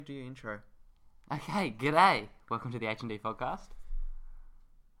Do your intro. Okay, g'day. Welcome to the HandDPodcast.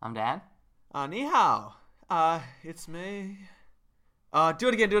 I'm Dan. Ni hao. It's me. Do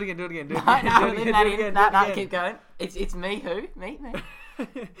it again. No, keep going. It's me who? Me.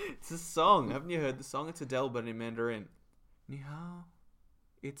 It's a song. Haven't you heard the song? It's Adele, but in Mandarin. Ni hao.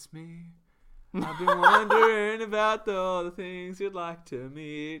 It's me. I've been wondering about all the things you'd like to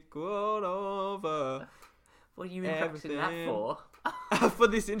meet. Go over. What are you practicing that for? For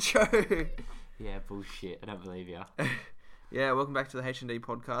this intro. Yeah, bullshit. I don't believe you. Yeah, welcome back to the H&D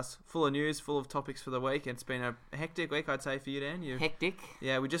podcast. Full of news, full of topics for the week. It's been a hectic week, I'd say, for you, Dan. Hectic?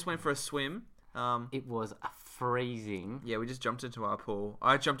 Yeah, we just went for a swim. It was freezing. Yeah, we just jumped into our pool.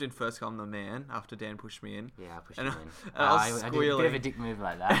 I jumped in first on the man after Dan pushed me in. Yeah, I pushed him in. I was squealing. I did a bit of a dick move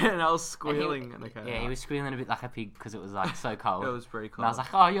like that. And I was squealing. He was squealing a bit like a pig because it was like so cold. It was pretty cold. And I was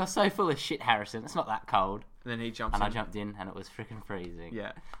like, oh, you're so full of shit, Harrison. It's not that cold. And then he jumped in. in. And I jumped in and it was freaking freezing.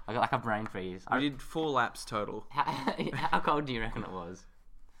 Yeah. I got like a brain freeze. We did 4 laps total. How cold do you reckon it was?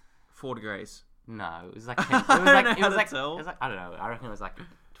 4 degrees. No, it was like 10. It was like I don't know. I reckon it was like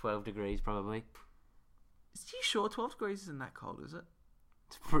 12 degrees probably. Is you sure 12 degrees isn't that cold, is it?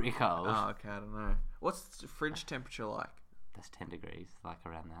 It's pretty cold. Oh, okay, I don't know. What's the fridge temperature like? That's 10 degrees, like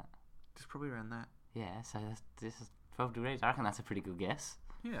around that. It's probably around that. Yeah, so this is 12 degrees. I reckon that's a pretty good guess.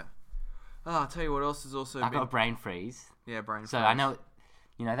 Yeah. Oh, I'll tell you what else is also... I got a brain freeze. Yeah, brain freeze. So I know,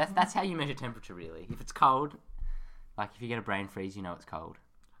 that's how you measure temperature, really. If it's cold, like if you get a brain freeze, you know it's cold.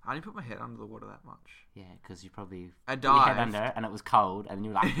 I didn't put my head under the water that much. Yeah, because you probably put your head under and it was cold, and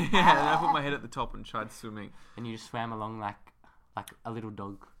you were like... Yeah, and I put my head at the top and tried swimming. And you just swam along like a little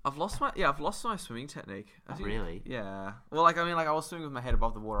dog. I've lost my swimming technique. Really? Yeah. Well, I was swimming with my head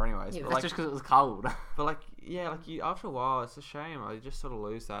above the water anyways. Yeah, but that's just because it was cold. But after a while, it's a shame. I just sort of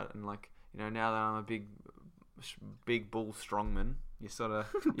lose that, and now that I'm a big bull strongman, you sort of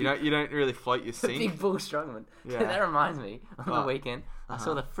you don't really float, you sink. Big bull strongman. Yeah. That reminds me. On the weekend, I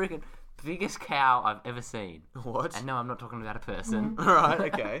saw the freaking biggest cow I've ever seen. What? And no, I'm not talking about a person. All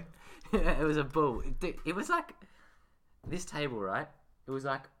right. Okay. It was a bull. It was like this table, right? It was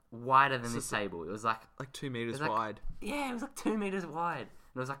like wider than this table. It was like 2 meters wide. Yeah, it was like 2 meters wide.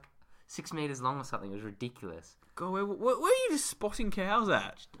 And it was like 6 meters long or something. It was ridiculous. God, where are you just spotting cows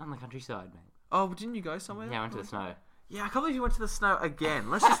at? Just on the countryside, mate. Oh, didn't you go somewhere? Yeah, I went to the snow. Yeah, I can't believe you went to the snow again.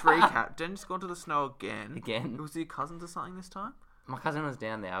 Let's just recap. Den's gone to the snow again. Again? Was your cousins or something this time? My cousin was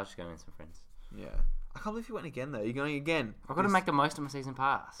down there. I was just going with some friends. Yeah. I can't believe you went again, though. You're going again. I've got to make the most of my season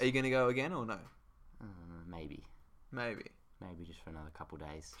pass. Are you going to go again or no? Maybe. Maybe just for another couple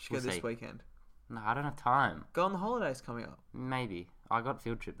days. Should go this weekend. No, I don't have time. Go on the holidays coming up. Maybe. I got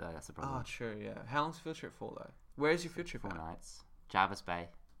field trip, though. That's the problem. Oh, true, yeah. How long's the field trip for, though? Where's your field trip 4 at? nights. Jarvis Bay.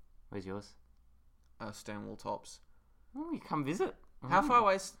 Where's yours? Stanwell Tops. Oh, you come visit. How far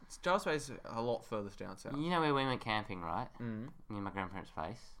away is... Jarvis Bay is a lot further down south. You know where we went camping, right? Mm. Near my grandparents'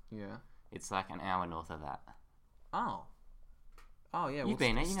 place. Yeah. It's like an hour north of that. Oh. Oh, yeah. You've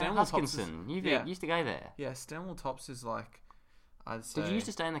been there. You know Huskinson. You used to go there. Yeah, Stanwell Tops is like... I'd say... Did you used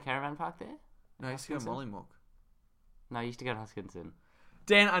to stay in the caravan park there? No, I used to go to Mollymook. No, you used to go to Huskinson.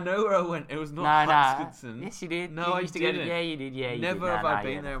 Dan, I know where I went. It was not Huskinson. No. Yes, you did. No, I didn't. Yeah, you did. Yeah, you Never did. have I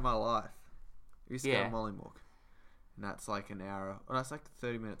been there in my life. We used to go to Yeah. Mollymook. And that's like an hour... Well, that's like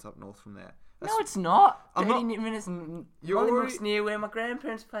 30 minutes up north from there. No, it's not. I'm 30 not- minutes. You're Mollymook's already- near where my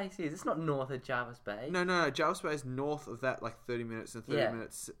grandparents' place is. It's not north of Jarvis Bay. No. Jarvis Bay is north of that, like 30 minutes and 30 Yeah.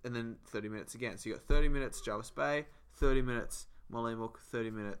 minutes, and then 30 minutes again. So you got 30 minutes Jarvis Bay, 30 minutes Mollymook,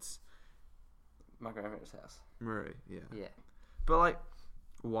 30 minutes My grandparents' house. Murray. Yeah. Yeah. But like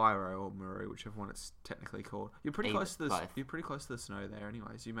Wairo or Murray, whichever one it's technically called. You're pretty Either, close to the both. You're pretty close to the snow there,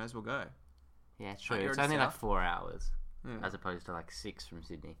 anyways. You may as well go. Yeah, it's true. You're It's in only like south. 4 hours Yeah. as opposed to like 6 from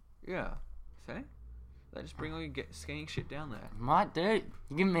Sydney. Yeah. See? They just bring all your skiing shit down there. Might do.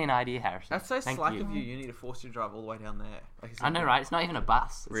 You're giving me an idea, Harrison. That's so Thank slack you. of you. You need to force you to drive all the way down there. Like, I know, right? It's not even a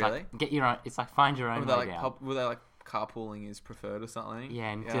bus. It's Really? Like, get your own. It's like find your own way down. Were they like carpooling is preferred or something? Yeah,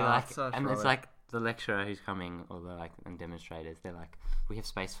 and that's so and it's traumatic. like the lecturer who's coming, or the and demonstrators. They're like, we have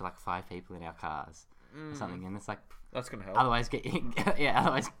space for like 5 people in our cars or something, and it's like, That's gonna help. otherwise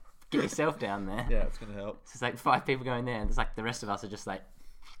otherwise get yourself down there. Yeah, it's gonna help. So it's like 5 people going there, and it's like the rest of us are just like,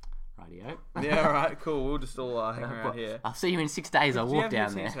 rightio. Yeah, alright, cool. We'll just all hang around here. I'll see you in 6 days. I'll walk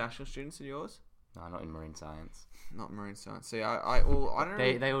down there. International students in yours? No, not in marine science. Not marine science. See, I don't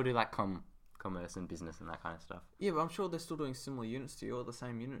know. They all do like commerce and business and that kind of stuff. Yeah, but I'm sure they're still doing similar units to you, or the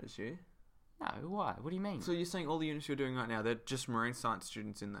same unit as you. No, why? What do you mean? So you're saying all the units you're doing right now, they're just marine science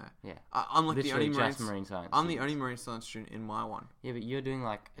students in there? Yeah. I'm like Literally the only just marine science. I'm the students. only marine science student in my one. Yeah, but you're doing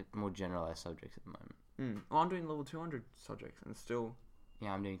like more generalised subjects at the moment. Well, I'm doing level 200 subjects, and still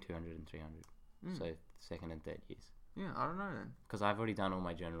Yeah, I'm doing 200 and 300. So second and third years. Yeah, I don't know then. Because I've already done all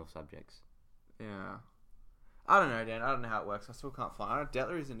my general subjects. Yeah. I don't know, Dan. I don't know how it works. I still can't find. I doubt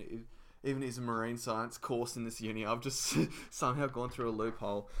there even is a marine science course in this uni. I've just somehow gone through a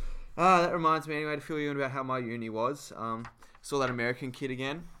loophole. That reminds me anyway to fill you in about how my uni was. Saw that American kid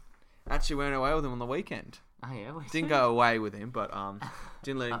again. Actually went away with him on the weekend. Oh yeah, Didn't go away with him, but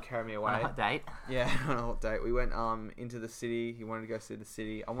didn't let him carry me away. On a hot date. Yeah, on a hot date. We went into the city. He wanted to go see the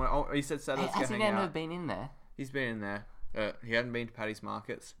city. He said Saturday. Has he never been in there? He's been in there. He hadn't been to Paddy's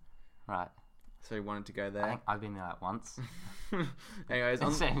Markets. Right. So he wanted to go there. I think I've been there like once. Anyways,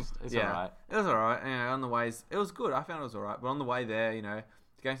 it's alright. It was alright. Anyway, on the ways, it was good. I found it was alright. But on the way there,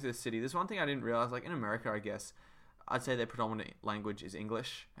 going to the city, there's one thing I didn't realize. Like in America, I guess, I'd say their predominant language is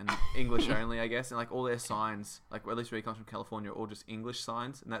English and English only, I guess. And like all their signs, like at least where he comes from California, are all just English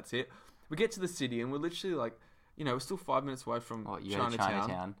signs, and that's it. We get to the city and we're literally like, we're still 5 minutes away from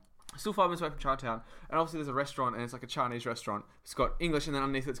Chinatown. Still 5 minutes away from Chinatown. And obviously there's a restaurant and it's like a Chinese restaurant. It's got English and then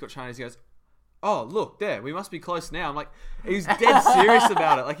underneath it's got Chinese. He goes, oh, look, there, we must be close now. I'm like, he's dead serious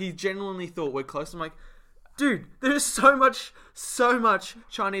about it. Like, he genuinely thought we're close. I'm like, dude, there's so much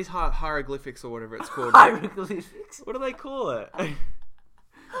Chinese hieroglyphics or whatever it's called. Hieroglyphics? What do they call it? I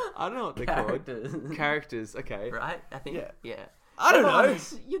don't know what they're called. Characters, okay. Right? I think, yeah. I don't know.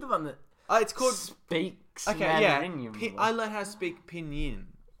 You're the one that it's called... speaks Mandarin. Yeah. I learned how to speak Pinyin,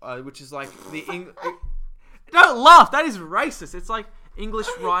 which is like the English... Don't laugh, that is racist. It's like English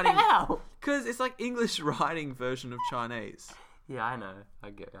writing... How? Because it's like English writing version of Chinese. Yeah, I know.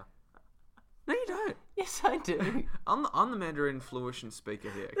 I get you. No, you don't. Yes, I do. I'm the Mandarin fluent speaker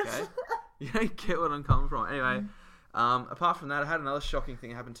here, okay? You don't get what I'm coming from. Anyway, apart from that, I had another shocking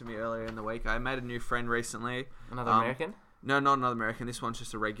thing happen to me earlier in the week. I made a new friend recently. Another American? No, not another American. This one's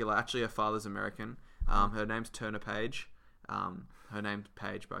just a regular. Actually, her father's American. Her name's Turner Page. Her name's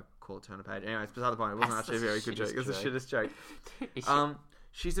Page, but I call it Turner Page. Anyway, it's beside the point. It wasn't actually a very good joke. It was the shittest joke.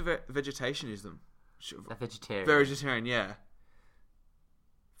 She's a vegetarianism. A vegetarian. Vegetarian, yeah.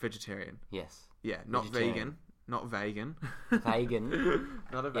 Vegetarian. Yes. Yeah, not vegan. Not vegan. Vegan.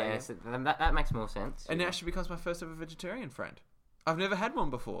 Not a vegan. Yeah, so that makes more sense. And now she becomes my first ever vegetarian friend. I've never had one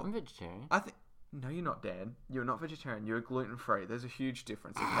before. I'm vegetarian. No, you're not, Dan. You're not vegetarian. You're gluten-free. There's a huge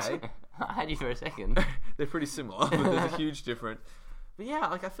difference, okay? I had you for a second. They're pretty similar, but there's a huge difference. But yeah,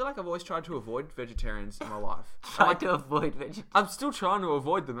 like I feel like I've always tried to avoid vegetarians in my life. To avoid vegetarians? I'm still trying to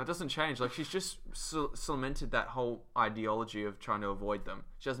avoid them. That doesn't change. Like she's just cemented that whole ideology of trying to avoid them.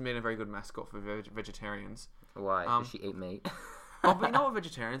 She hasn't been a very good mascot for vegetarians. Why? Does she eat meat? Oh, but you know what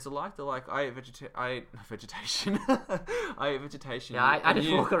vegetarians are like? They're like, I eat vegetation. I eat vegetation. Yeah, I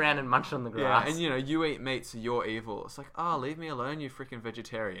just walk around and munch on the grass. Yeah, and you eat meat, so you're evil. It's like, leave me alone, you freaking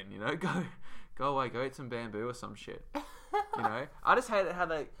vegetarian. Go away, go eat some bamboo or some shit. I just hate how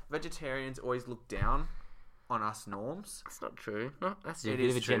the vegetarians always look down on us norms. It's not true. No, that's a it bit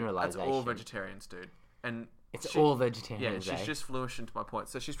is of a true. generalization. That's all vegetarians, dude. And it's all vegetarians. Yeah, she's just fluent into my point.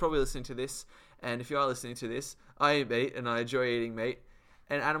 So she's probably listening to this. And if you are listening to this, I eat meat and I enjoy eating meat.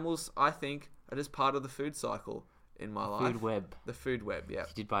 And animals, I think, are just part of the food cycle in my life. Food web. The food web, yeah. If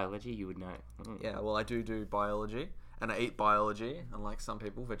you did biology, you would know. Yeah, well, I do biology. And I eat biology. Unlike some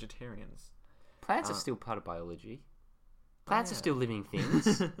people, vegetarians. Plants are still part of biology. Plants are still living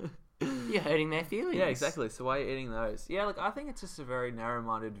things. You're hurting their feelings. Yeah, exactly. So why are you eating those? Yeah, look, I think it's just a very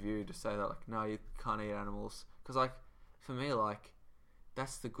narrow-minded view to say that, like, no, you can't eat animals. Because, like, for me, like,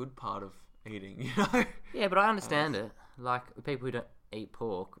 that's the good part of eating, Yeah, but I understand it. Like, people who don't eat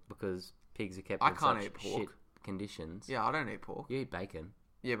pork because pigs are kept in such shit conditions. Yeah, I don't eat pork. You eat bacon.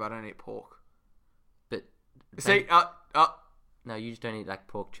 Yeah, but I don't eat pork. But... See, No, you just don't eat, like,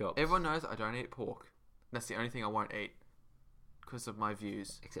 pork chops. Everyone knows I don't eat pork. That's the only thing I won't eat. Because of my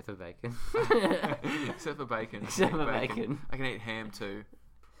views. Except for bacon. Except for bacon. Except for bacon. I can eat ham too.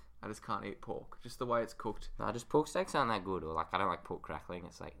 I just can't eat pork. Just the way it's cooked. No, just pork steaks aren't that good. Or like, I don't like pork crackling.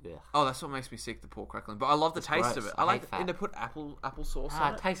 It's like, ugh. Oh, that's what makes me sick, the pork crackling. But I love the taste gross. of it. I like hate and they put apple sauce on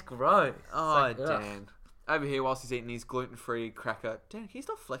Ah, it tastes gross. Oh, like, Dan. Over here, whilst he's eating his gluten-free cracker. Dan, can you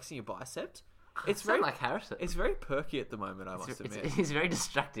stop flexing your bicep? It's very like Harrison. It's very perky at the moment, I must admit. It's very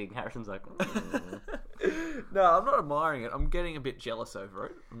distracting. Harrison's like... No, I'm not admiring it. I'm getting a bit jealous over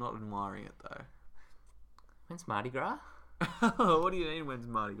it. I'm not admiring it, though. When's Mardi Gras? What do you mean, when's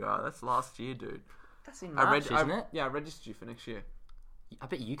Mardi Gras? That's last year, dude. That's in March, isn't it? Yeah, I registered you for next year. I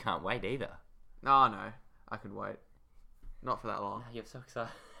bet you can't wait either. No, I could wait. Not for that long. No, you're so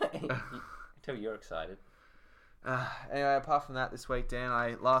excited. Until you're excited. Anyway, apart from that, this week,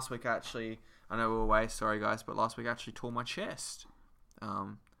 Dan, last week actually, I know we were away, sorry guys, but last week I actually tore my chest.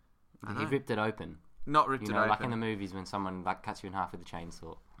 He ripped it open. Not ripped You it know, open. like in the movies when someone like cuts you in half with a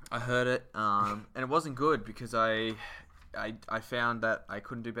chainsaw. I heard it, and it wasn't good because I found that I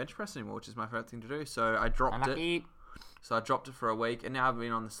couldn't do bench press anymore, which is my favourite thing to do. So I dropped it. So I dropped it for a week, and now I've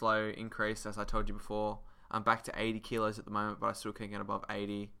been on the slow increase, as I told you before. I'm back to 80 kilos at the moment, but I still can't get above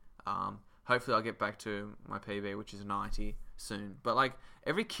 80. Hopefully I'll get back to my PB, which is 90 soon. But like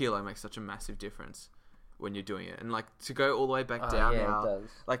every kilo makes such a massive difference when you're doing it, and like to go all the way back down now. It does.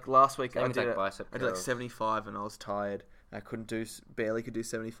 Like last week Same I with, did like, it. bicep I did like curls. 75, and I was tired. I barely could do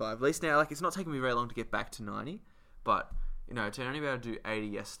 75. At least now, like it's not taking me very long to get back to 90, but you know, to only be able to do 80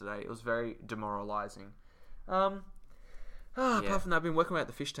 yesterday, it was very demoralizing. Apart from that, I've been working at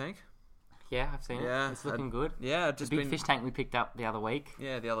the fish tank. Yeah, I've seen it. It's looking good. Yeah, The big fish tank we picked up the other week.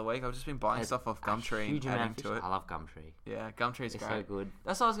 Yeah, the other week I've just been buying stuff off Gumtree Huge and amount adding of fish. to it. I love Gumtree. Yeah, Gumtree's It's great. so good.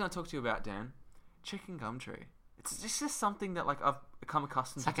 That's what I was going to talk to you about, Dan. Checking Gumtree. It's just something that like I've become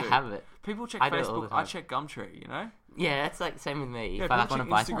accustomed It's to like do. a habit. People check I do it all the Facebook. I time. check Gumtree. You know. Yeah, that's like same with me. Yeah, if I like, people want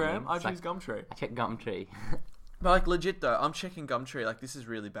to buy check Instagram. something, I it's choose like, Gumtree. I check Gumtree. But like legit though, I'm checking Gumtree. Like this is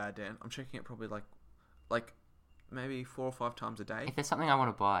really bad, Dan. I'm checking it probably like maybe 4 or 5 times a day. If there's something I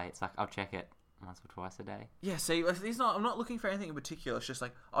want to buy, it's like I'll check it once or twice a day. Yeah, see, I'm not looking for anything in particular. It's just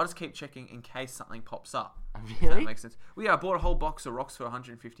like I'll just keep checking in case something pops up. If Really? that makes sense. Well, yeah, I bought a whole box of rocks for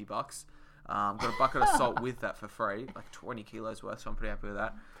 $150. Got a bucket of salt with that for free, like 20 kilos worth. So I'm pretty happy with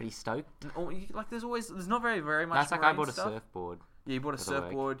that. Pretty stoked. Like there's not very much. That's like I marine bought a stuff. surfboard. Yeah, you bought a for the work.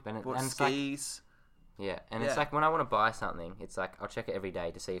 surfboard, And bought it's like- skis. Yeah, and Yeah. it's like when I want to buy something, it's like I'll check it every day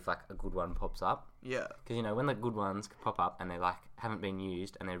to see if like a good one pops up. Yeah, Because you know when the good ones pop up and they like haven't been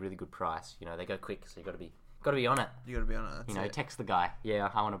used and they're really good price, you know they go quick, so you got to be on it. you got to be on it. That's You know, it. text the guy. Yeah,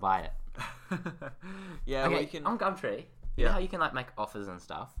 I want to buy it. Yeah, Okay, well, you can. on Gumtree, you Yeah. know how you can like make offers and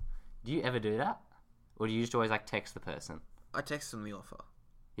stuff. Do you ever do that, or do you just always like text the person? I text them the offer.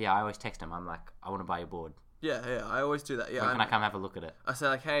 Yeah, I always text them. I'm like, I want to buy your board. Yeah, I always do that. Yeah, When can I come have a look at it? I say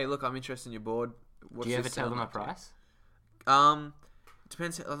like, hey, look, I'm interested in your board. What's Do you ever this tell sound them a like to you? price?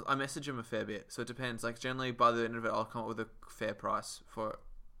 Depends. I message them a fair bit, so it depends. Like generally, by the end of it, I'll come up with a fair price for,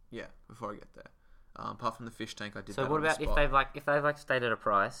 before I get there. Apart from the fish tank, I did. So that what on the about if spot. they've stated a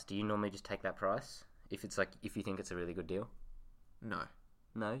price? Do you normally just take that price if it's like if you think it's a really good deal? No,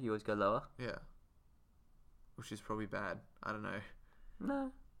 No, you always go lower. yeah, which is probably bad. I don't know.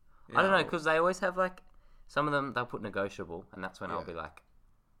 No, Yeah, I don't know because they always have like some of them they'll put negotiable, and that's when I'll Yeah. be like,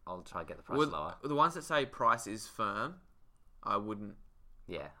 I'll try to get the price With lower. the ones that say price is firm, I wouldn't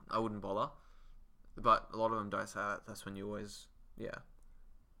Yeah, bother. But a lot of them don't say that. That's when you always, yeah,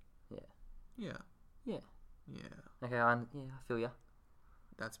 yeah, yeah, yeah. yeah. Okay, I feel ya.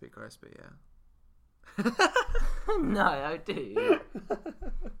 That's a bit gross, but yeah. No, I do.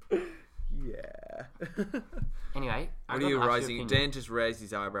 Yeah. Anyway, What are you raising? Dan just raised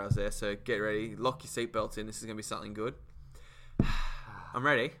his eyebrows there, so get ready. Lock your seatbelts in. This is going to be something good. I'm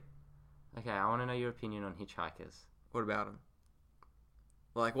ready. Okay, I want to know your opinion on hitchhikers. What about him?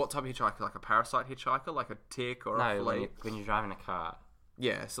 Like, what type of hitchhiker? Like a parasite hitchhiker? Like a tick or a No, flea? when you're driving a car.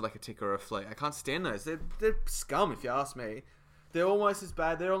 Yeah, so like a tick or a flea. I can't stand those. They're scum, if you ask me. They're almost as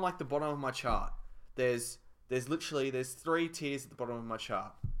bad. They're on like the bottom of my chart. There's 3 tiers at the bottom of my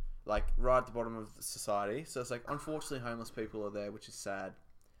chart. Like, right at the bottom of the society. So it's like, unfortunately, homeless people are there, which is sad.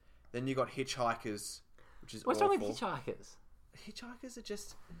 Then you got hitchhikers, which is What's awful. wrong with hitchhikers? Hitchhikers are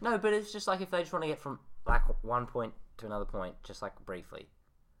just... No, but it's just like if they just want to get from like one point to another point, just like briefly.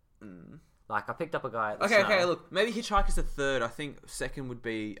 Like I picked up a guy. At the Okay, snow. look, maybe hitchhikers are third. I think second would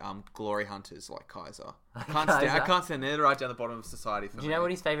be glory hunters like Kaiser. I Kaiser? can't stand there. They're right down the bottom of society for me. Do you know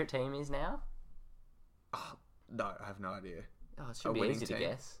what his favourite team is now? No, I have no idea. Oh, it should be easy to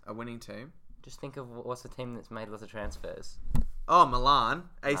guess. A winning team. Just think of what's the team that's made lots of transfers. Oh, Milan.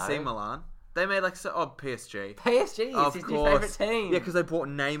 AC No. Milan. They made like... PSG. PSG is Of his new course. favourite team. Yeah, because they bought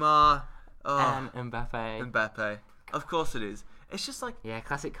Neymar. Oh, and Mbappe. Mbappe. Of course it is. It's just like... Yeah,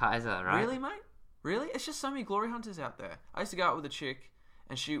 classic Kaiser, right? Really, mate? Really? It's just so many glory hunters out there. I used to go out with a chick,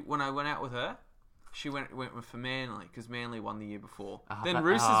 and when I went out with her, she went for Manly, because Manly won the year before. Then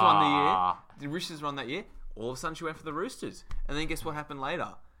Roosters won the year. The Roosters won that year. All of a sudden, she went for the Roosters. And then guess what happened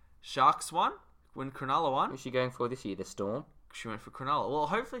later? Sharks won, when Cronulla won. Who's she going for this year? The Storm? She went for Cronulla. Well,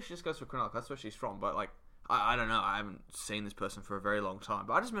 hopefully she just goes for Cronulla. That's where she's from. But, like, I don't know. I haven't seen this person for a very long time.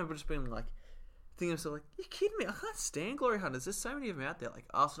 But I just remember just being like, thinking of myself, like, you kidding me? I can't stand glory hunters. There's so many of them out there. Like,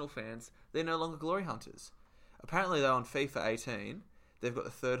 Arsenal fans, they're no longer glory hunters. Apparently, though, on FIFA 18, they've got the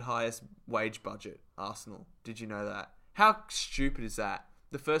third highest wage budget, Arsenal. Did you know that? How stupid is that?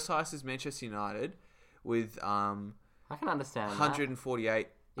 The first highest is Manchester United with I can understand 148.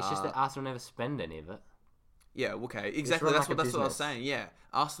 that. It's just that Arsenal never spend any of it. Yeah, okay, exactly. run That's like what a that's what I was business. saying. Yeah,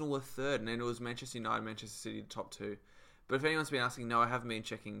 Arsenal were third, and then it was Manchester United, Manchester City, the top two. But if anyone's been asking, no, I haven't been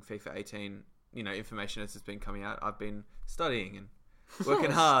checking FIFA 18. Information as it's been coming out. I've been studying and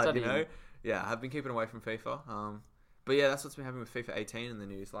working hard. Studying. Yeah, I've been keeping away from FIFA. But yeah, that's what's been happening with FIFA 18 in the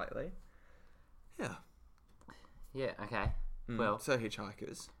news lately. Yeah. Yeah. Okay. Well, so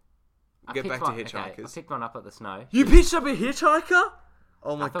hitchhikers. I Get picked back to one- okay, hitchhikers. I picked one up at the snow. You pitched up a hitchhiker?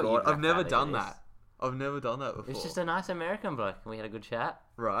 Oh my I thought god, you'd I've wrap never that done into that. I've never done that before. It's just a nice American bloke. We had a good chat.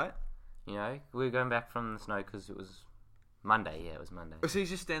 Right. We were going back from the snow because it was Monday. Yeah, it was Monday. So you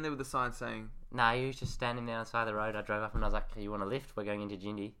just stand there with the sign saying... No, he was just standing there on the side of the road. I drove up and I was like, "You want a lift? We're going into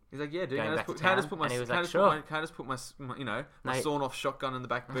Jindy." He's like, yeah, dude. Going Can I back just to put, can I just town? put my, And he was can I like, just "Sure." put my, can I just put my No, sawn-off shotgun in the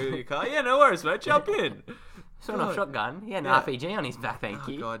back boot of your car? Yeah, no worries, mate. Jump in. Sawn off shotgun. He had an Yeah. RPG on his back, thank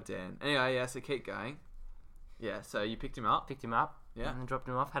Oh, you. god damn. Anyway, yeah, so keep going. Yeah, so you picked him up. Picked him up. Yeah. And then dropped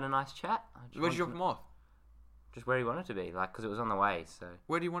him off. Had a nice chat. Where'd you drop him off? Just where he wanted to be, like, because it was on the way. So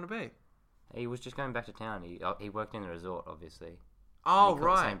Where do you want to be? he was just going back to town. He worked in the resort, obviously. Oh, And he caught the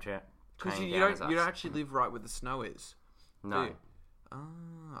right. same Because train you down as don't us. actually live right where the snow is. No, do you?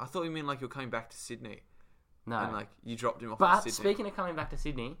 I thought you meant like you're coming back to Sydney. no. And like you dropped him off But at Sydney. speaking of coming back to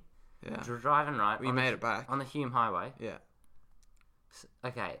Sydney, Yeah. driving right. We on the- made it back. on the Hume Highway. Yeah.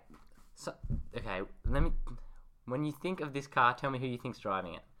 Okay, okay. Let me. When you think of this car, tell me who you think's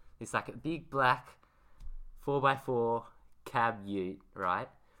driving it. It's like a big black 4x4 cab ute, right?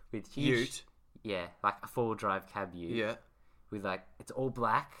 With huge, Ute? Yeah, like a 4-wheel-drive cab ute. Yeah. With like, it's all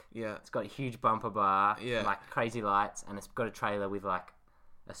black. Yeah. It's got a huge bumper bar. Yeah. And like crazy lights, and it's got a trailer with like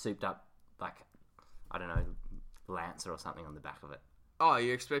a souped up, like, I don't know, Lancer or something on the back of it. Oh,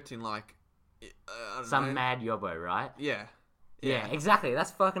 you're expecting like I don't Some know. mad yobbo, right? Yeah. Yeah, exactly.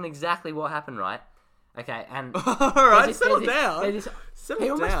 That's fucking exactly what happened, right? Okay, and All right, there's settle this- down. there's this- Settle he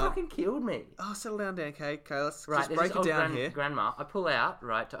almost down. fucking killed me. Oh, settle down, Dan. Okay, let's Right, just there's break this it old down here. grandma. I pull out,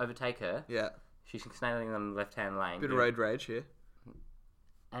 right, to overtake her. Yeah. She's snailing on the left-hand lane. Bit of road rage here.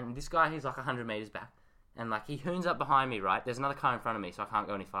 And this guy, he's like 100 metres back. And like, he hoons up behind me, right? There's another car in front of me, so I can't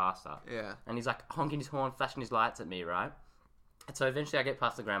go any faster. Yeah. And he's like honking his horn, flashing his lights at me, right? And so eventually I get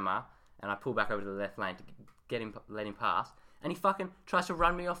past the grandma, and I pull back over to the left lane to let him pass. And he fucking tries to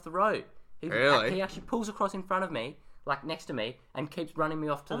run me off the road. Really? He actually pulls across in front of me, like next to me, and keeps running me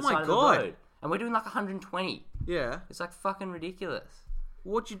off to the my side of God. the road. And we're doing like 120. Yeah. It's like fucking ridiculous.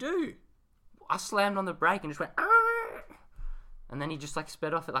 What'd you do? I slammed on the brake and just went, "Arr!" And then he just like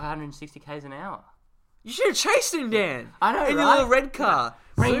sped off at like 160 k's an hour. You should have chased him, Dan. I know, in your right? little red car,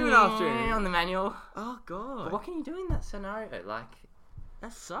 zooming after him. on the manual. Oh god, But what can you do in that scenario? Like,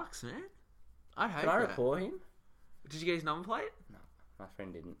 that sucks, man. I hate did I that. report him? Did you get his number plate? No, my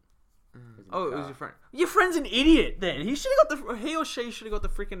friend didn't. Oh, it was your friend. Your friend's an idiot. Then he should have got he or she should have got the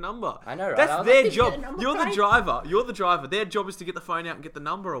freaking number. I know, right? I That's was their like, "Did you get job. a number You're the plate?" driver. You're the driver. Their job is to get the phone out and get the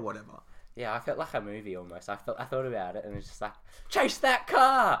number or whatever. Yeah, I felt like a movie almost. I thought about it and it's just like, chase that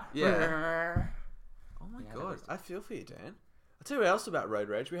car! Yeah. Oh my Yeah, that god, was- I feel for you, Dan. I'll tell you what else about road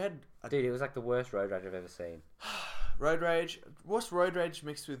rage. We had Dude, it was like the worst road rage I've ever seen. road rage. What's road rage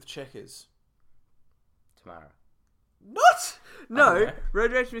mixed with checkers? Tomorrow. What? I No, don't know.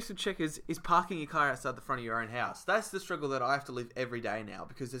 road rage mixed with checkers is parking your car outside the front of your own house. That's the struggle that I have to live every day now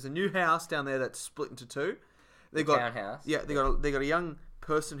because there's a new house down there that's split into two. They got Townhouse. Yeah, they got a young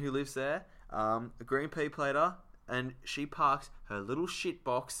person who lives there, a green pea plater, and she parks her little shit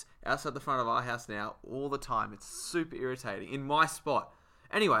box outside the front of our house now all the time. It's super irritating in my spot.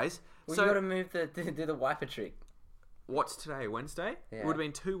 Anyways, Well, so you gotta move do the wiper trick. what's today? Wednesday? Yeah. It would have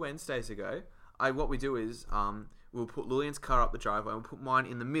been 2 Wednesdays ago. What we do is we'll put Lillian's car up the driveway and we'll put mine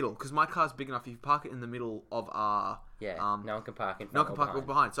in the middle because my car's big enough. If you park it in the middle of our Yeah, no one can park in front no one can or park behind.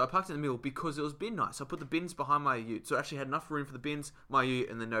 behind. So I parked in the middle because it was bin night. So I put the bins behind my ute. So I actually had enough room for the bins, my ute,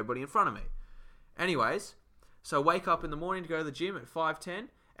 and then nobody in front of me. Anyways, so I wake up in the morning to go to the gym at 5:10,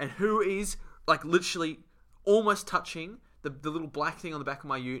 and who is like literally almost touching the little black thing on the back of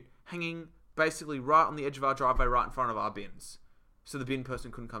my ute, hanging basically right on the edge of our driveway, right in front of our bins. So the bin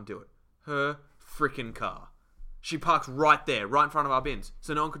person couldn't come do it. Her freaking car. She parks right there, right in front of our bins,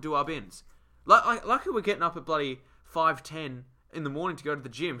 so no one could do our bins. Lucky we're getting up at bloody 5:10 in the morning to go to the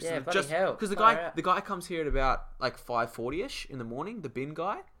gym. Yeah, So bloody hell. because the Far guy out. the guy comes here at about like 5:40ish in the morning, the bin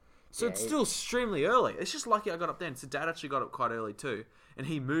guy. So Yeah, it's still extremely early. It's just lucky I got up then. So Dad actually got up quite early too, and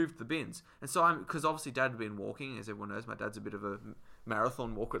he moved the bins. And so because obviously Dad had been walking, as everyone knows, my dad's a bit of a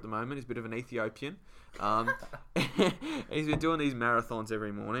marathon walker at the moment. He's a bit of an Ethiopian. He's been doing these marathons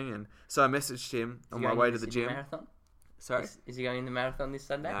every morning, and so I messaged him on my way to the gym. Marathon? Sorry, Is he going in the marathon this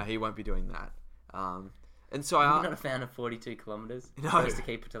Sunday? no, he won't be doing that. And so I'm I not a fan of 42 kilometres. No. Supposed to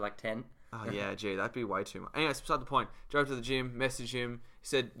keep it to like 10. Oh, yeah, gee, that'd be way too much. Anyway, beside the point. Drove to the gym, messaged him. He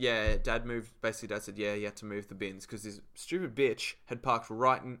said, yeah, Dad said, yeah, he had to move the bins because this stupid bitch had parked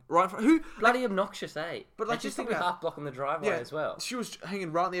right in front. Who? Bloody obnoxious, eh? But like, and she's just think probably about half blocking the driveway as well. She was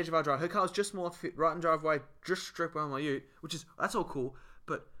hanging right on the edge of our drive. Her car was just more fit, right in the driveway, just straight behind my ute, that's all cool.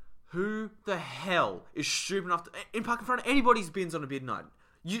 But who the hell is stupid enough to park in front of anybody's bins on a midnight?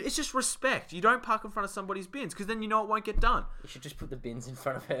 It's just respect. You don't park in front of somebody's bins because then you know it won't get done. You should just put the bins in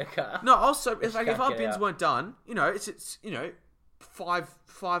front of her car. No, also if our bins out. weren't done, it's 5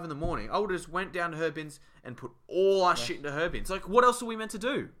 in the morning. I would have just went down to her bins and put all our shit into her bins. Like, what else are we meant to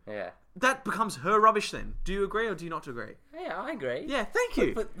do? Yeah. That becomes her rubbish then. Do you agree or do you not agree? Yeah, I agree. Yeah, thank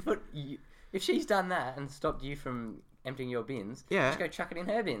you. But if she's done that and stopped you from emptying your bins, just go chuck it in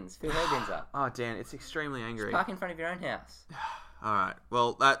her bins. Fill her bins up. Oh, Dan, it's extremely angry. Just park in front of your own house. All right.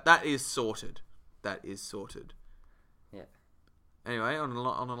 Well, that is sorted. That is sorted. Yeah. Anyway, on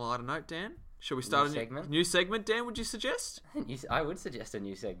a lighter note, Dan, shall we start new segment? Dan, would you suggest? I would suggest a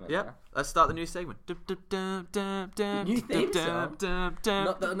new segment. Yep. Huh? Let's start the new segment. New theme song.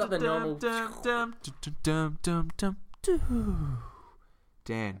 Not the normal.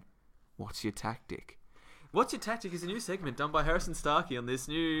 Dan, what's your tactic? What's your tactic is a new segment done by Harrison Starkey on this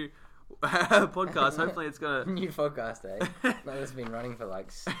new podcast. Hopefully it's gonna new podcast, eh? Like it's been running for like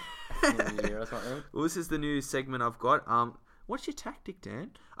a year or something. Well, this is the new segment I've got. What's your tactic,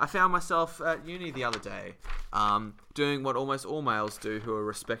 Dan? I found myself at uni the other day, doing what almost all males do who are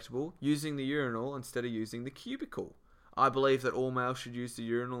respectable, using the urinal instead of using the cubicle. I believe that all males should use the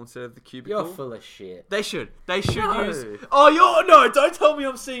urinal instead of the cubicle. You're full of shit. They should No. use. Oh, no! Don't tell me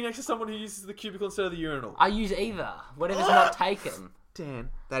I'm sitting next to someone who uses the cubicle instead of the urinal. I use either. Whatever's not taken. Dan,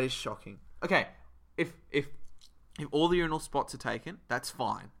 that is shocking. Okay, if all the urinal spots are taken, that's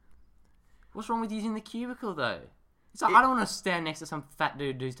fine. What's wrong with using the cubicle though? It's like I don't want to stand next to some fat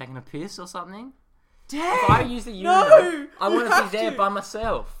dude who's taking a piss or something. Dan, if I use the urinal, I want to be there by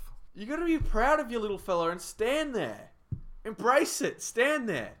myself. You got to be proud of your little fella and stand there. Embrace it. Stand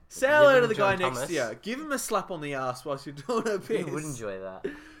there. Say hello to the guy next to you. Give him a slap on the ass whilst you're doing a piss. You would enjoy that.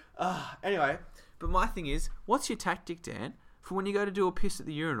 Anyway, but my thing is, what's your tactic, Dan, for when you go to do a piss at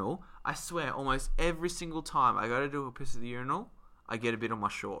the urinal? I swear, almost every single time I go to do a piss at the urinal, I get a bit on my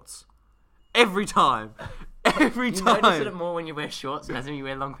shorts. Every time. Every time. You notice it more when you wear shorts as when you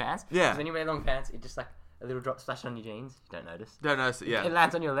wear long pants? Yeah. Because when you wear long pants, it just like a little drop splashing on your jeans. You don't notice. Don't notice it, yeah. It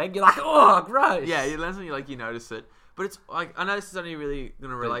lands on your leg. You're like, oh, gross. Yeah, it lands on your leg, you notice it. But it's like, I know this is only really going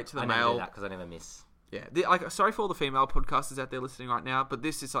to relate to the male. I never do that because I never miss. Yeah. Sorry for all the female podcasters out there listening right now, but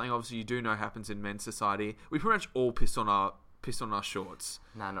this is something obviously you do know happens in men's society. We pretty much all piss on our shorts.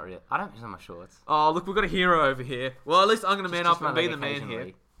 No, not really. I don't piss on my shorts. Oh, look, we've got a hero over here. Well, at least I'm going to man up and be the man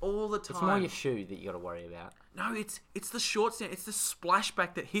here. All the time. It's more your shoe that you got to worry about. No, it's the shorts. It's the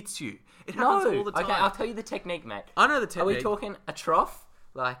splashback that hits you. It happens all the time. Okay, I'll tell you the technique, mate. I know the technique. Are we talking a trough?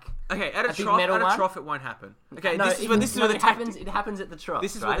 Like at a trough, it won't happen. Okay, no, this is where the happens. It happens at the trough.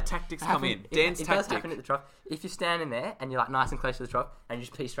 This is right? where the tactics come in. Dan's it tactic. Does happen at the trough. If you're standing there and you're like nice and close to the trough and you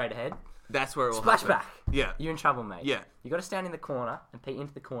just pee straight ahead, that's where it will splash happen. back. Yeah, you're in trouble, mate. Yeah, you got to stand in the corner and pee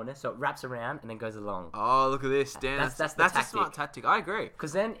into the corner so it wraps around and then goes along. Oh, look at this, Dan. That's a smart tactic. I agree.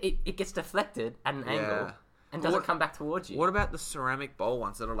 Because then it gets deflected at an angle and doesn't come back towards you. What about the ceramic bowl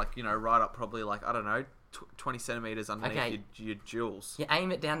ones that are like right up, probably like I don't know, 20 centimeters underneath your jewels? You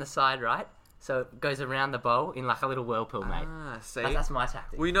aim it down the side, right? So it goes around the bowl in like a little whirlpool, mate. See? That's my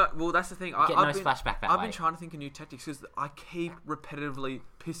tactic. Well, that's the thing. I've been trying to think of new tactics because I keep repetitively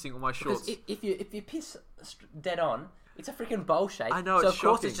pissing on my shorts. Because if you piss dead on, it's a freaking bowl shape. I know, so it's of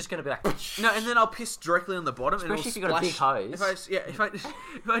course shocking. it's just going to be like... No, and then I'll piss directly on the bottom. Especially if you got a big hose.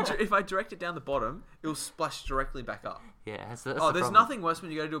 If I direct it down the bottom, it'll splash directly back up. Yeah, that's there's nothing worse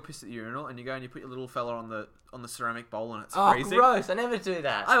when you go to do a piss at the urinal and you go and you put your little fella on the ceramic bowl and it's freezing. Oh, gross. I never do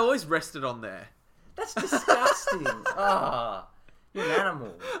that. I always rest it on there. That's disgusting. You're an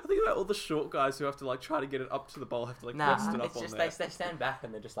animal. I think about all the short guys who have to try to get it up to the bowl, have to rest it up on there. They stand back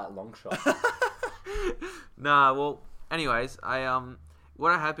and they're just like long shots. Well, anyways,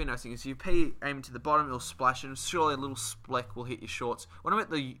 what I have been noticing is you aim to the bottom, it'll splash, and surely a little speck will hit your shorts. When I'm at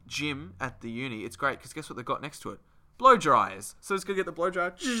the gym at the uni, it's great because guess what they've got next to it? Blow dryers. So it's gonna get the blow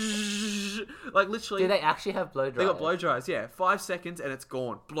dryer. Like literally. Do they actually have blow dryers? They got blow dryers. Yeah, 5 seconds and it's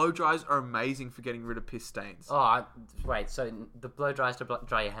gone. Blow dryers are amazing for getting rid of piss stains. Oh, wait. So the blow dryers to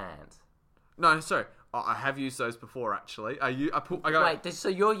dry your hands? No, sorry. I have used those before actually. Wait. So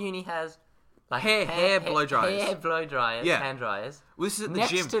your uni has like hair blow dryers. Hair blow dryers. Yeah. Hand dryers. Well, this is at the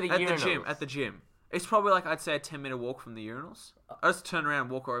next gym. To the at the gym. It's probably like, I'd say, a 10-minute walk from the urinals. I just turn around and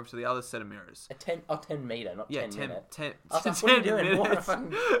walk over to the other set of mirrors. 10 metre, not 10 minute. 10 I was like, what are you doing? Walking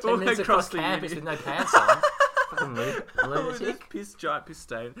fucking 10 minutes across campus with no pants on. Fucking lunatic. Giant piss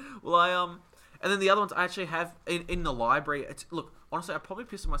stain. Well, and then the other ones I actually have in the library. Look, honestly, I probably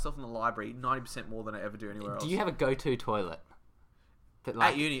piss on myself in the library 90% more than I ever do anywhere else. Do you have a go-to toilet? That,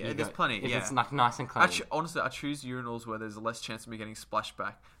 like, at uni, there's plenty. If yeah, it's like nice and clean. Honestly, I choose urinals where there's less chance of me getting splashed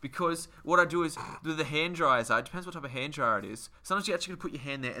back, because what I do is the hand dryers. It depends what type of hand dryer it is. Sometimes you actually put your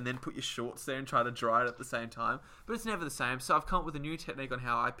hand there and then put your shorts there and try to dry it at the same time, but it's never the same. So I've come up with a new technique on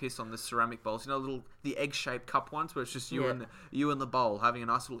how I piss on the ceramic bowls. You know, the egg-shaped cup ones where it's just you and the bowl having a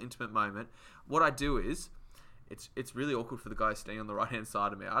nice little intimate moment. What I do is, it's really awkward for the guy standing on the right hand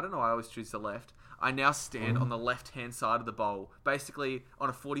side of me. I don't know why I always choose the left. I now stand on the left-hand side of the bowl, basically on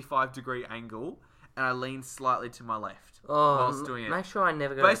a 45-degree angle, and I lean slightly to my left whilst doing it. Make sure I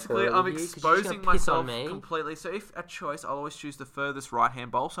never go basically, to I'm with you, exposing myself completely. So if at choice, I'll always choose the furthest right-hand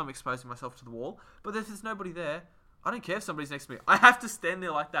bowl, so I'm exposing myself to the wall. But if there's nobody there, I don't care if somebody's next to me. I have to stand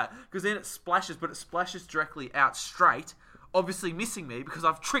there like that, because then it splashes, but it splashes directly out straight, obviously missing me because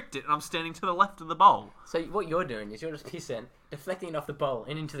I've tricked it and I'm standing to the left of the bowl. So what you're doing is you're just pissing, deflecting it off the bowl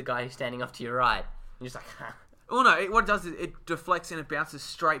and into the guy who's standing off to your right. You're just like, ha. Well, no, what it does is it deflects and it bounces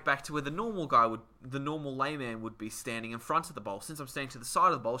straight back to where the normal layman would be standing in front of the bowl. Since I'm standing to the side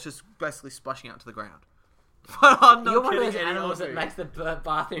of the bowl, it's just basically splashing out to the ground. But I'm not You're one of those any animals that longer. makes the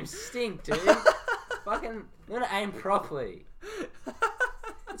bathroom stink, dude. Fucking, you want to aim properly.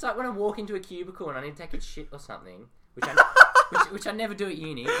 It's like when I walk into a cubicle and I need to take a shit or something, which I never do at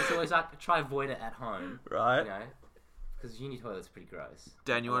uni. It's always like try avoid it at home, right? You know, because uni toilet's pretty gross.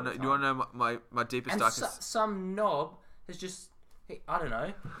 Dan, you want to know my deepest and darkest? Some knob has just, I don't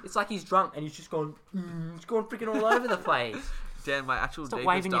know. It's like he's drunk and he's just gone freaking all over the place. Dan, my actual Stop deepest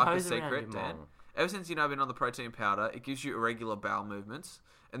waving your darkest hose around, secret, you Dan. mong. Ever since I've been on the protein powder, it gives you irregular bowel movements,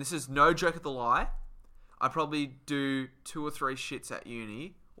 and this is no joke at the lie. I probably do 2 or 3 shits at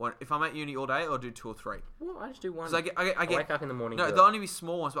uni. If I'm at uni all day, I'll do 2 or 3. Well, I just do one. Because I get wake up in the morning. No, they'll only be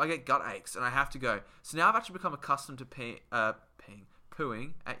small ones, but I get gut aches and I have to go. So now I've actually become accustomed to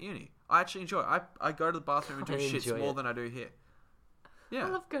pooing at uni. I actually enjoy it. I go to the bathroom and do shits more than I do here. Yeah, I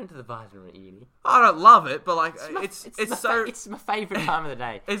love going to the bathroom at uni. I don't love it, but like it's my favourite time of the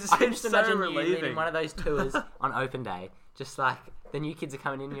day. I can just imagine you in one of those tours on open day, just like the new kids are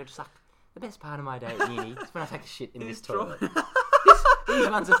coming in, and you're just like, the best part of my day at uni is when I take a shit in this toilet. These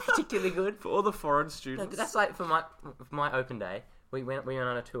ones are particularly good for all the foreign students. No, that's like for my open day. We went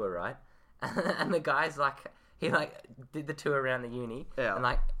on a tour, right? And the guy's like, he like did the tour around the uni, and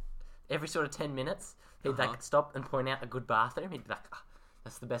like every sort of 10 minutes, he'd like stop and point out a good bathroom. He'd be like, oh,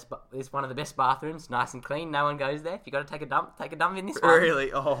 that's the best. It's one of the best bathrooms, nice and clean. No one goes there. If you got to take a dump in this one.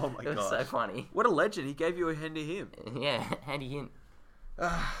 Really? Oh my god! It was so funny. What a legend! He gave you a handy hint. Yeah, handy hint.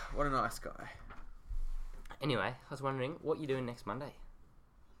 What a nice guy. Anyway, I was wondering what you're doing next Monday.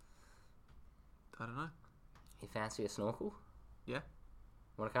 I don't know. You fancy a snorkel? Yeah.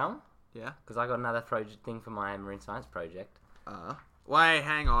 Want to come? Yeah. Because I got another project thing for my marine science project. Wait,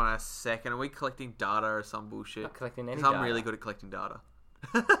 hang on a second. Are we collecting data or some bullshit? Not collecting any data. I'm really good at collecting data.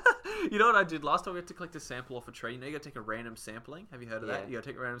 You know what I did last time? We had to collect a sample off a tree. You know, you got to take a random sampling. Have you heard of that? You got to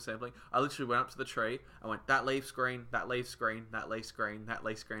take a random sampling. I literally went up to the tree. I went, that leaf's green, that leaf's green, that leaf's green, that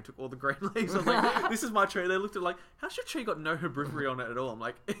leaf's green. Took all the green leaves. I was like, this is my tree. They looked at it like, how's your tree got no herbivory on it at all? I'm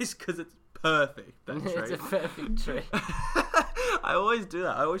like, it's because it's perfect. That tree. It's a perfect tree. I always do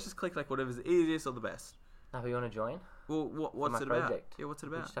that. I always just click like whatever's the easiest or the best. Oh, you want to join? Well, what's it about? Yeah, what's it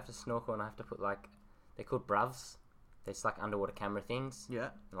about? You just have to snorkel and I have to put like, they're called bruvs. They're just like underwater camera things. Yeah.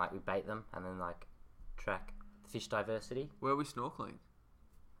 And like we bait them and then like track fish diversity. Where are we snorkeling?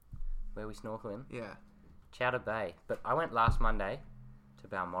 Yeah. Chowder Bay. But I went last Monday to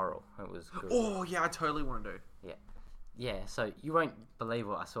Balmoral. It was good. Oh, yeah, I totally want to do. Yeah. Yeah, so you won't believe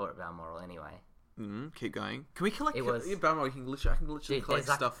what I saw at Balmoral anyway. Keep going. Can we collect? It was. I can literally collect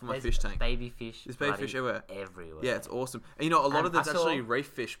stuff from my fish tank. Baby fish. There's baby fish everywhere. Yeah, it's awesome. And you know, a lot of there's actually reef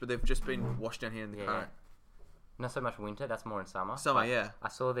fish, but they've just been washed down here in the current. Not so much winter. That's more in summer. Summer, yeah. I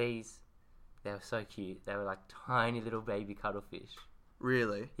saw these. They were so cute. They were like tiny little baby cuttlefish.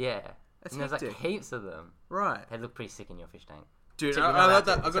 Really? Yeah. That's and there's like heaps of them. Right. They look pretty sick in your fish tank. Dude, I got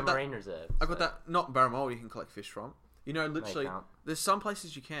that. It's a marine reserve. I got that. Not Barramol. You can collect fish from. You know, literally, there's some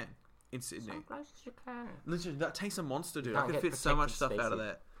places you can. In Sydney. Some places you can. Literally, that takes a monster, dude. I could fit so much stuff out of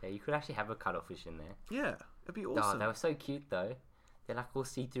there. Yeah, you could actually have a cuttlefish in there. Yeah, it'd be awesome. Oh, they were so cute, though. They're like all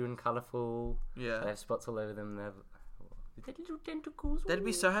see-through and colourful. Yeah. They have spots all over them. They have little tentacles. They'd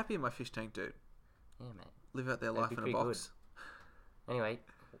be so happy in my fish tank, dude. Yeah, mate. Live out their life in a box. Good. Anyway,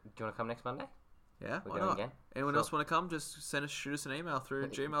 do you want to come next Monday? Yeah, We're why going not? again. Anyone Sure. else want to come? Just shoot us an email through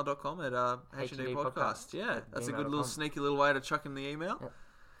gmail.com at HandDPodcast. Yeah, that's a good little gmail.com. sneaky little way to chuck in the email. Yep.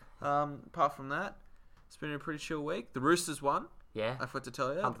 Apart from that, it's been a pretty chill week. The Roosters won. Yeah. I forgot to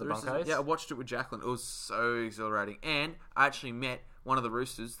tell you. Hunt the Roosters, Broncos. yeah, I watched it with Jacqueline. It was so exhilarating. And I actually met one of the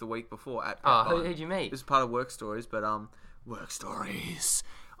Roosters the week before at Oh, Pet Barn. who'd you meet? This is part of Work Stories, but Work Stories.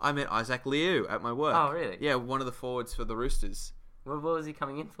 I met Isaac Liu at my work. Oh, really? Yeah, one of the forwards for the Roosters. What was he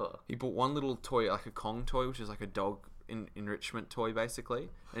coming in for? He bought one little toy, like a Kong toy, which is like a dog enrichment toy, basically.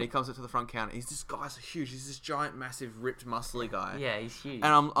 And he comes up to the front counter. This guy's huge. He's this giant, massive, ripped, muscly guy. Yeah, he's huge.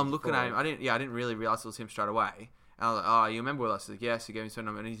 And I'm looking at him. I didn't really realize it was him straight away. And I was like, oh, you remember with us? He's like, yes. He gave me his phone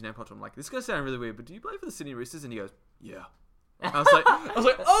number and his name popped up. I'm like, this is gonna sound really weird, but do you play for the Sydney Roosters? And he goes, yeah. I was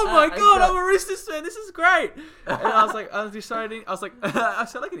like, oh my god, I'm a Roosters fan. This is great. And I was like, I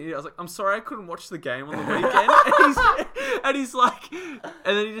sound like an idiot. I was like, I'm sorry, I couldn't watch the game on the weekend. and he's like,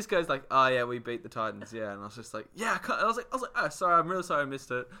 and then he just goes like, oh yeah, we beat the Titans, yeah. And I was just like, yeah. I was like, oh, sorry, I'm really sorry I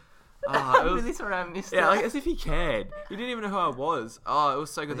missed it. I'm really sorry I missed it. Yeah, like as if he cared. He didn't even know who I was. Oh, it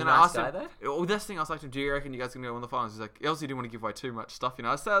was so good. Then he a I nice asked guy, him. though? Well, that's the thing. I was like, do you reckon you guys can go win the finals? He's like, he obviously didn't want to give away too much stuff, you know.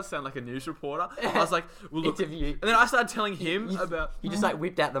 I started to sound like a news reporter. I was like, well, look. Interview. And then I started telling him about. You just like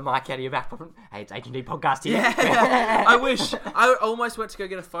whipped out the mic out of your back pocket. Hey, it's HandDPodcast here. Yeah, I wish. I almost went to go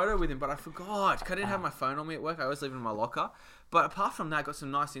get a photo with him, but I forgot. I didn't have my phone on me at work. I always leave it in my locker. But apart from that, I got some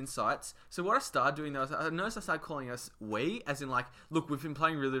nice insights. So what I started doing though is I noticed I started calling us we, as in like, look, we've been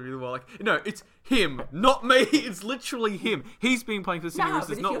playing really, really well. Like, no, it's him, not me. It's literally him. He's been playing for the Sydney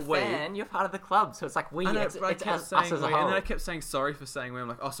Roosters, not we. You're part of the club, so it's like we. I know, It's but I kept us saying as a we, whole. and then I kept saying sorry for saying we. I'm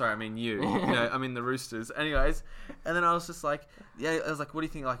like, oh, sorry, I mean you. You know, I mean the Roosters. Anyways, and then I was just like, yeah, I was like, what do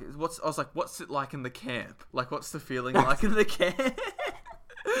you think? Like, what's it like in the camp? Like, what's the feeling like in the camp?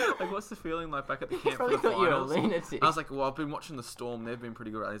 Like, what's the feeling like back at the camp for probably the thought you were a finals? lunatic. I was like, well, I've been watching the Storm. They've been pretty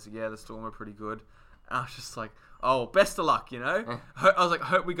good. He's like, yeah, the Storm are pretty good. And I was just like, oh, best of luck, you know? I was like,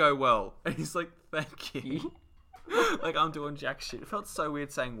 hope we go well. And he's like, thank you. Like, I'm doing jack shit. It felt so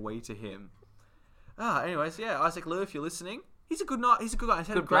weird saying we to him. Anyways, yeah, Isaac Lou, if you're listening, he's a good guy. He's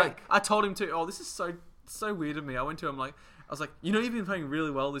had a Good great. bloke. I told him to. Oh, this is so weird of me. I went to him like, I was like, you know, you've been playing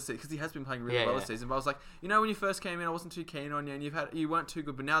really well this season because he has been playing really well this season. But I was like, you know, when you first came in, I wasn't too keen on you, and you weren't too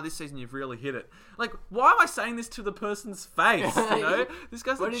good. But now this season, you've really hit it. Like, why am I saying this to the person's face? You know, this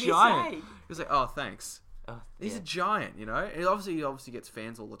guy's What a did giant. he say? He was like, oh, thanks. Oh, He's yeah. a giant, you know. And he obviously gets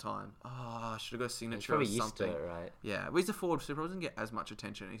fans all the time. Oh, I should have got a He's signature probably or used something. to it, right? Yeah, but he's a forward, so he probably doesn't get as much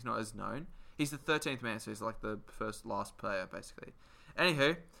attention. He's not as known. He's the 13th man, so he's like the last player, basically.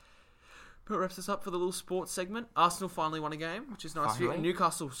 Anywho, that wraps us up for the little sports segment. Arsenal finally won a game, which is nice. Finally?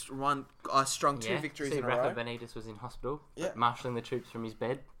 Newcastle strung two victories in a Rafa row. Benitez was in hospital, Yeah. marshalling the troops from his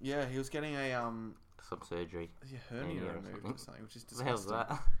bed. Yeah, he was getting a Some surgery. hernia Hernia or removed something. or something, which is What the hell's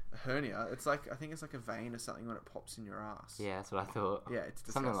disgusting. that? A hernia. It's like, I think it's like a vein or something when it pops in your ass. Yeah, that's what I thought. Yeah, it's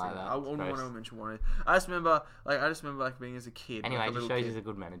disgusting. Something like that. I It's wouldn't want gross. to mention one. I just remember being as a kid. Anyway, like it a just little shows kid. he's a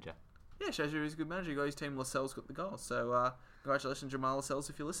good manager. Yeah, shows you he's a good manager. He got his team. Lascelles got the goal. So, congratulations, Jamal Lascelles,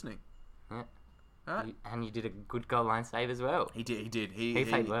 if you're listening. Yeah. All right. And you did a good goal line save as well. He did. He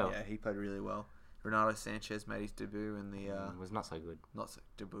played well. Yeah, he played really well. Renato Sanchez made his debut in the Was not so good.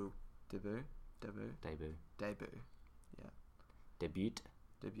 debut. Debut. Yeah, Debut.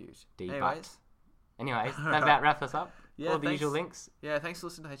 Anyways, Anyways, that about wraps us up. Yeah, All the thanks. usual links. yeah. Thanks for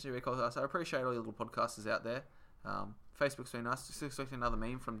listening to HDB Podcast. I appreciate all your little podcasters out there. Facebook's been nice. Just expecting another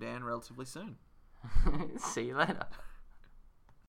meme from Dan relatively soon. See you later.